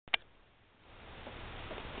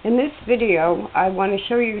In this video, I want to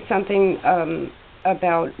show you something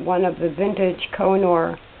about one of the vintage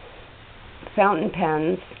Noor fountain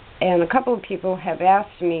pens, and a couple of people have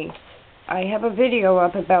asked me. I have a video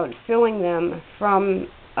up about filling them from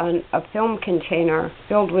a film container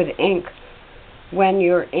filled with ink when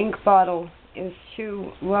your ink bottle is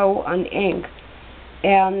too low on ink,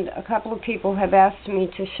 and a couple of people have asked me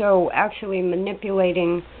to show actually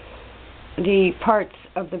manipulating the parts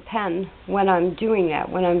of the pen when I'm doing that,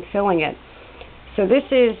 when I'm filling it. So this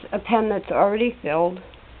is a pen that's already filled.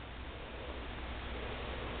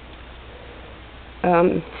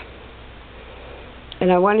 And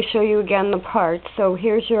I want to show you again the parts. So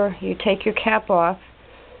here's you take your cap off.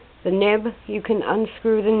 The nib, you can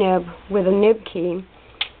unscrew the nib with a nib key.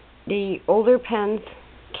 The older pens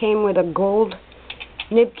came with a gold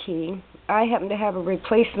nib key. I happen to have a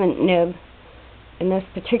replacement nib in this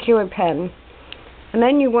particular pen. And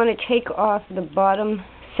then you want to take off the bottom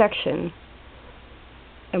section.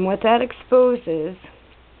 And what that exposes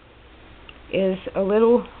is a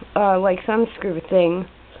little like thumb screw thing,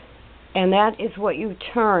 and that is what you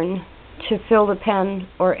turn to fill the pen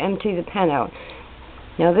or empty the pen out.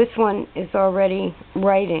 Now this one is already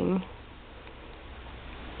writing.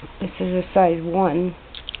 This is a size 1.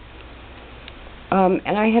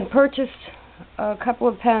 And I had purchased a couple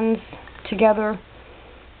of pens together,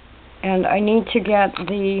 and I need to get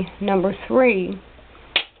the number 3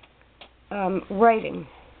 writing.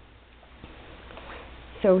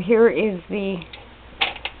 So here is the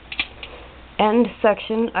end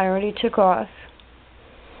section I already took off,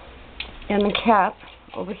 and the cap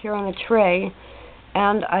over here on the tray,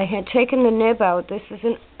 and I had taken the nib out. This is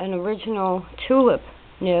an original tulip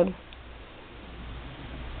nib,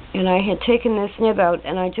 and I had taken this nib out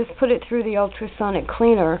and I just put it through the ultrasonic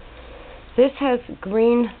cleaner. This has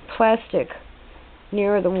green plastic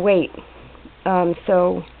near the weight,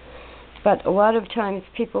 but a lot of times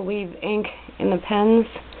people leave ink in the pens,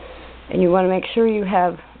 and you want to make sure you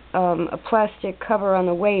have a plastic cover on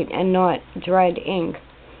the weight and not dried ink.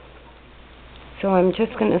 So I'm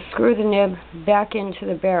just going to screw the nib back into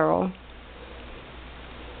the barrel.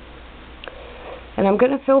 And I'm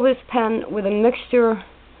going to fill this pen with a mixture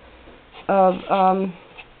of,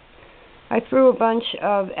 I threw a bunch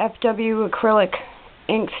of FW acrylic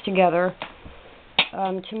inks together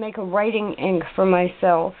to make a writing ink for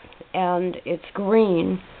myself, and it's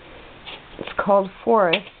green. It's called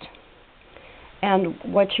Forest. And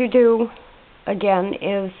what you do, again,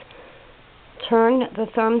 is turn the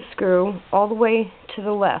thumb screw all the way to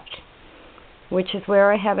the left, which is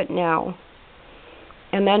where I have it now.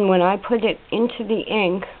 And then when I put it into the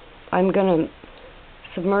ink, I'm going to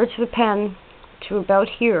submerge the pen to about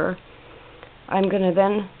here. I'm going to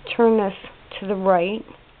then turn this to the right,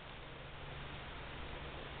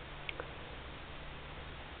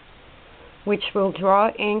 which will draw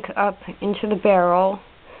ink up into the barrel.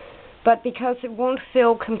 But because it won't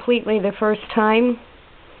fill completely the first time,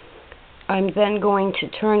 I'm then going to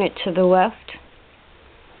turn it to the left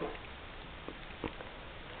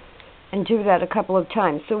and do that a couple of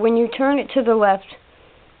times. So when you turn it to the left,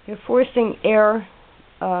 you're forcing air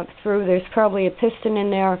through. There's probably a piston in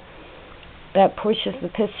there that pushes the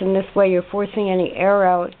piston this way. You're forcing any air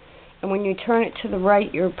out. And when you turn it to the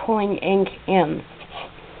right, you're pulling ink in.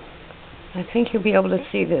 I think you'll be able to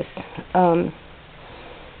see this.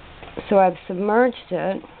 So I've submerged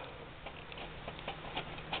it.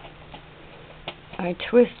 I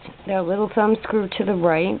twist that little thumb screw to the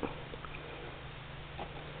right.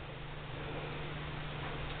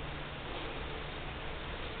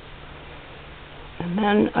 And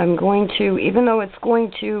then I'm going to, even though it's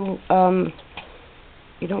going to,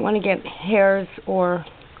 you don't want to get hairs or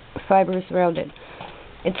fibers around it.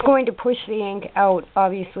 It's going to push the ink out,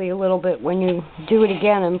 obviously, a little bit when you do it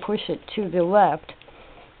again and push it to the left.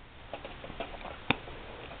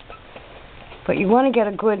 But you want to get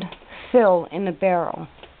a good fill in the barrel.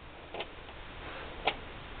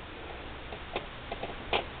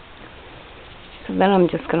 So then I'm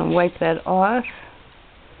just going to wipe that off.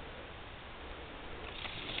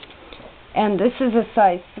 And this is a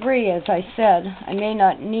size 3, as I said. I may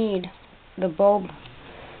not need the bulb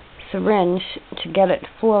syringe to get it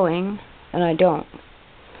flowing, and I don't.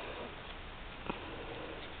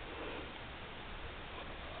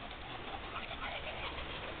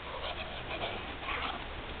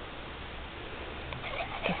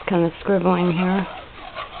 Just kind of scribbling here.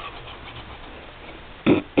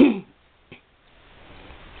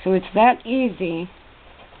 So it's that easy.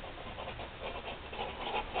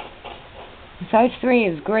 Size 3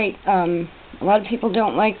 is great. A lot of people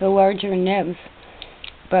don't like the larger nibs,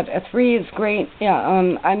 but a 3 is great. Yeah,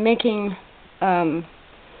 I'm making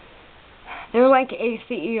They're like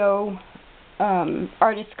ACEO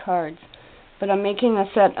artist cards, but I'm making a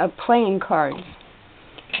set of playing cards,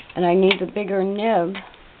 and I need the bigger nib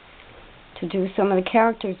to do some of the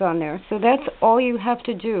characters on there. So that's all you have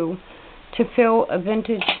to do to fill a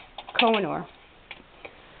vintage Kohinoor.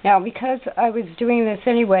 Now, because I was doing this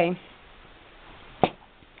anyway,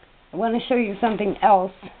 I want to show you something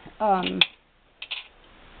else.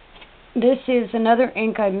 This is another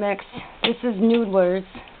ink I mixed. This is Noodler's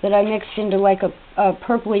that I mixed into like a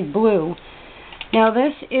purpley blue. Now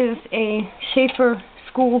this is a Sheaffer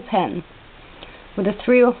school pen with a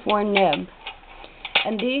 304 nib.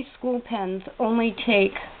 And these school pens only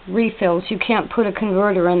take refills. You can't put a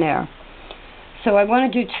converter in there. So I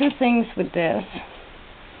want to do two things with this.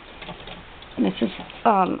 This is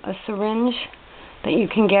a syringe that you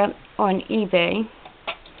can get on eBay.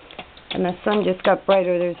 And the sun just got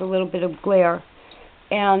brighter. There's a little bit of glare.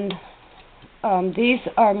 And these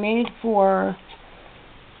are made for,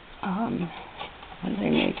 what are they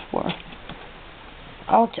made for?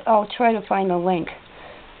 I'll try to find the link.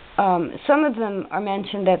 Some of them are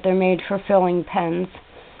mentioned that they're made for filling pens.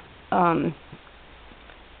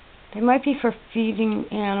 They might be for feeding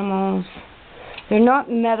animals. They're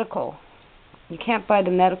not medical. You can't buy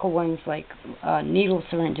the medical ones like needle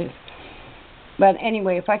syringes. But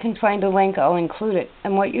anyway, if I can find a link, I'll include it.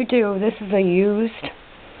 And what you do, this is a used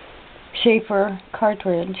Sheaffer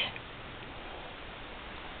cartridge.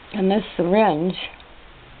 And this syringe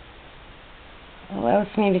allows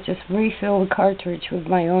me to just refill the cartridge with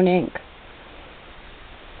my own ink.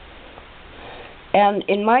 And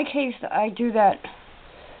in my case, I do that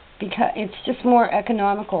because it's just more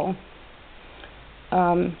economical.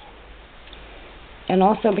 And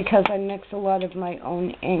also because I mix a lot of my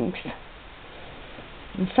own inks.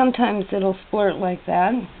 And sometimes it'll splurt like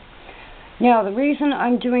that. Now, the reason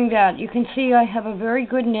I'm doing that, you can see I have a very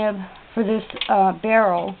good nib for this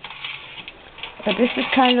barrel. But this is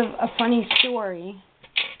kind of a funny story.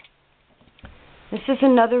 This is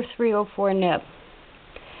another 304 nib.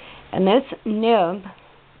 And this nib,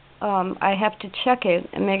 I have to check it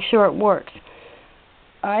and make sure it works.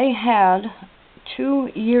 I had, 2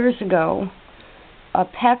 years ago, a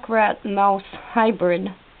pack rat mouse hybrid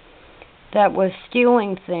that was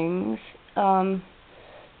stealing things, and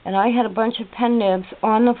I had a bunch of pen nibs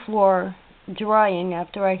on the floor drying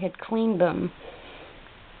after I had cleaned them,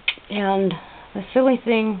 and the silly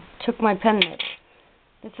thing took my pen nib.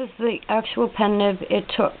 This is the actual pen nib it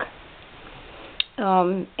took,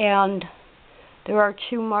 and there are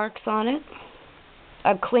 2 marks on it.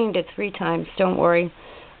 I've cleaned it 3 times, don't worry.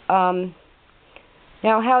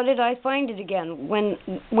 Now, how did I find it again?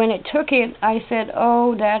 When it took it, I said,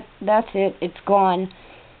 oh, that's it, it's gone.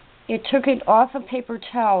 It took it off a paper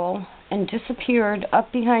towel and disappeared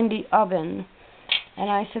up behind the oven. And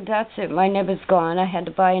I said, that's it, my nib is gone. I had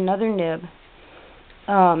to buy another nib.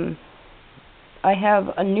 I have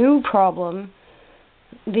a new problem.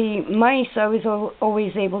 The mice I was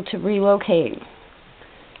always able to relocate.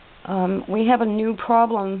 We have a new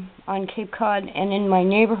problem on Cape Cod and in my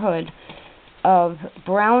neighborhood of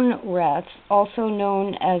brown rats, also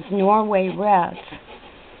known as Norway rats.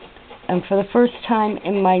 And for the first time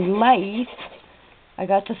in my life, I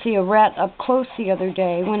got to see a rat up close the other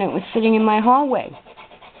day when it was sitting in my hallway.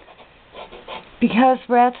 Because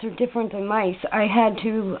rats are different than mice, I had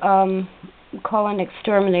to call an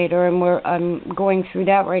exterminator, and I'm going through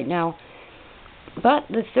that right now. But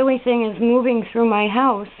the silly thing is moving through my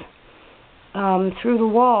house, through the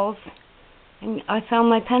walls, and I found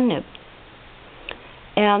my pen nib.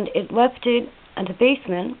 And it left it at the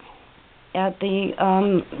basement, at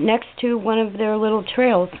the next to one of their little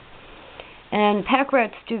trails. And pack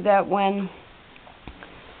rats do that when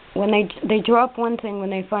they drop one thing when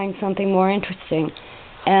they find something more interesting.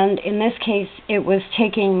 And in this case, it was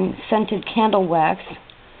taking scented candle wax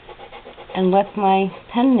and left my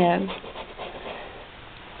pen nib.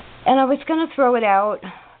 And I was going to throw it out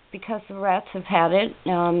because the rats have had it,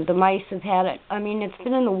 the mice have had it. I mean, it's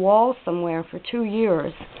been in the wall somewhere for 2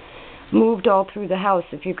 years, moved all through the house,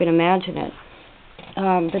 if you can imagine it.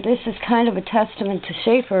 But this is kind of a testament to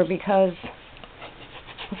Sheaffer because,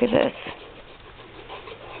 look at this.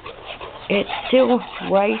 It still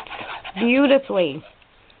writes beautifully.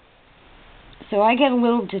 So I get a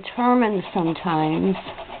little determined sometimes.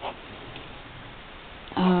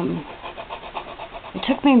 It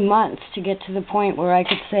took me months to get to the point where I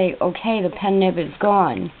could say, okay, the pen nib is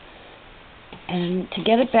gone. And to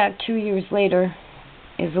get it back 2 years later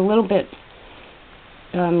is a little bit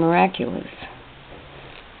miraculous.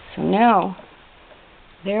 So now,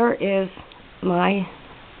 there is my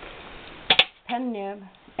pen nib,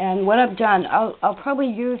 And what I've done, I'll probably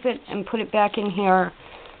use it and put it back in here.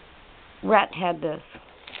 Rat had this.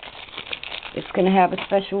 It's going to have a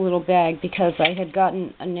special little bag because I had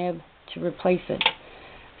gotten a nib to replace it.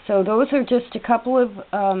 So those are just a couple of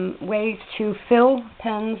ways to fill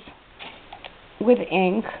pens with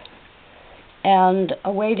ink, and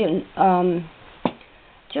a way to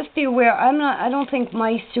just be aware. I don't think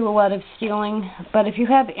mice do a lot of stealing, but if you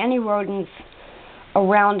have any rodents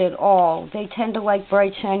around at all, they tend to like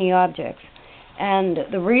bright, shiny objects. And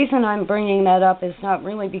the reason I'm bringing that up is not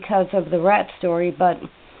really because of the rat story, but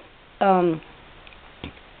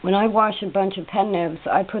when I wash a bunch of pen nibs,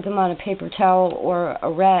 I put them on a paper towel or a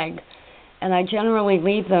rag, and I generally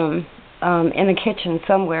leave them in the kitchen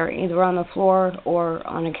somewhere, either on the floor or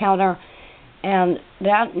on a counter. And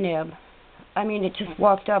that nib, I mean, it just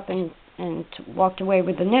walked up and walked away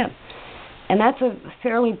with the nib. And that's a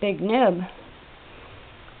fairly big nib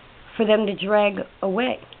for them to drag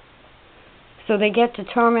away. So they get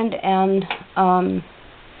determined, and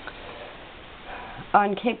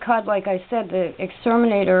on Cape Cod, like I said, the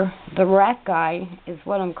exterminator, the rat guy, is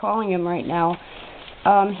what I'm calling him right now.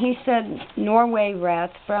 He said Norway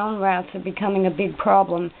rats, brown rats, are becoming a big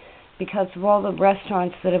problem because of all the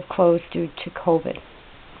restaurants that have closed due to COVID.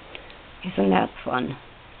 Isn't that fun?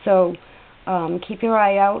 So keep your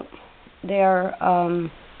eye out. They're, I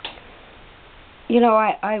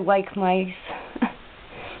like mice.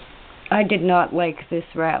 I did not like this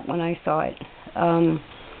rat when I saw it.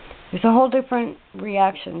 There's a whole different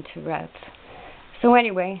reaction to rats. So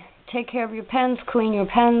anyway, take care of your pens, clean your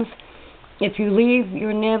pens. If you leave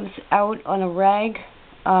your nibs out on a rag,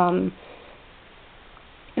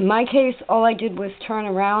 in my case, all I did was turn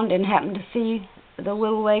around and happened to see the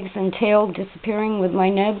little legs and tail disappearing with my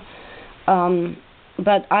nib.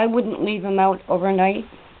 But I wouldn't leave them out overnight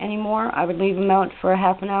anymore. I would leave them out for a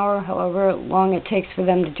half an hour, however long it takes for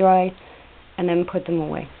them to dry, and then put them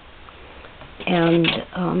away. And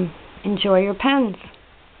enjoy your pens.